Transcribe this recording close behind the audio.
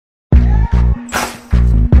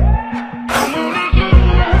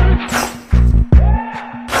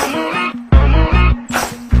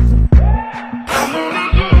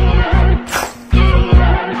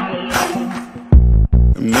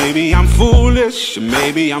foolish, and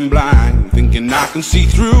maybe I'm blind, thinking I can see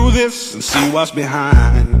through this and see what's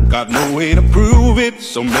behind. Got no way to prove it,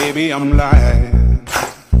 so maybe I'm lying.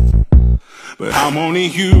 But I'm only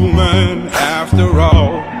human after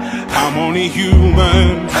all. I'm only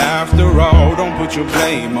human after all. Don't put your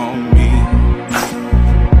blame on me.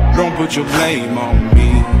 Don't put your blame on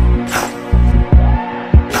me.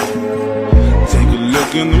 Take a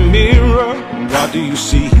look in the mirror, what do you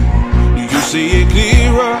see? Do you see it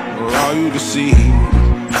clearer, or are you deceived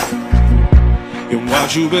in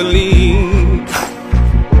what you believe?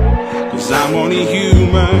 'Cause I'm only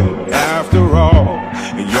human after all,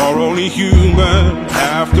 and you're only human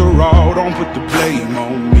after all. Don't put the blame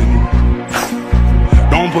on me.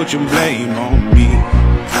 Don't put your blame on me.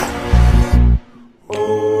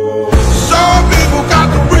 Some people got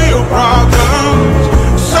the real problems.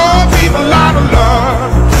 Some people out of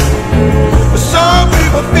love. Some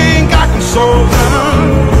people think I can solve them.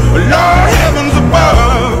 Lord heavens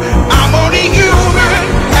above, I'm only human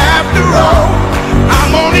after all.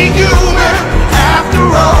 I'm only human after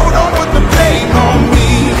all. Don't put the blame on me.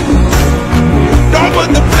 Don't put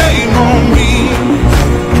the blame on me.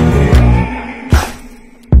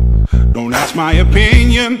 Don't ask my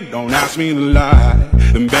opinion, don't ask me to lie,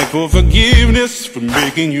 and beg for forgiveness for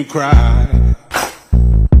making you cry.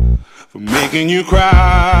 For making you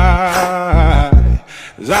cry.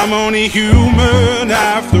 'Cause I'm only human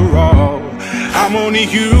after all. I'm only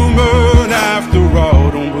human after all.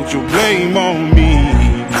 Don't put your blame on me.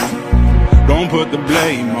 Don't put the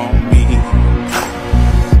blame on me.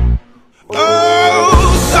 Oh,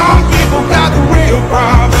 some people got the real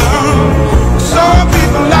problem. Some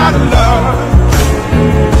people out of love.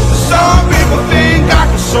 Some people think I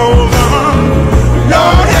can solve them.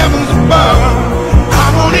 Lord heavens above,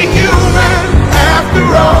 I'm only human after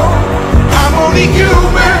all. I'm only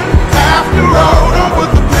human after all. Don't put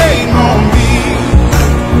the blame on me.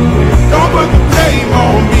 Don't put the blame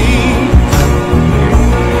on me.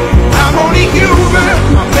 I'm only human,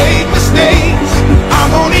 I made mistakes.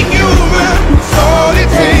 I'm only human, it's all it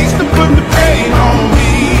takes to put the blame on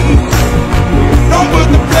me. Don't put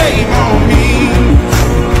the blame on me.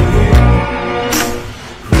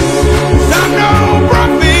 'Cause I'm no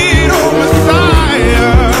prophet or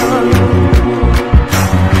Messiah.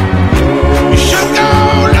 You should go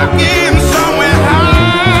looking somewhere higher.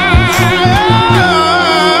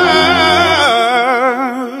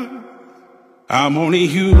 I'm only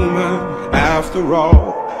human after all.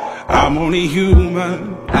 I'm only human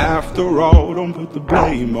after all. Don't put the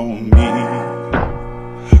blame on me.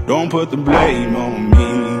 Don't put the blame on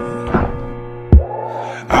me.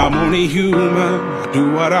 I'm only human, I do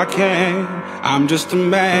what I can. I'm just a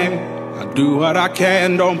man, I do what I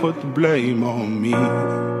can. Don't put the blame on me.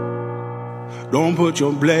 Don't put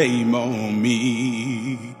your blame on me.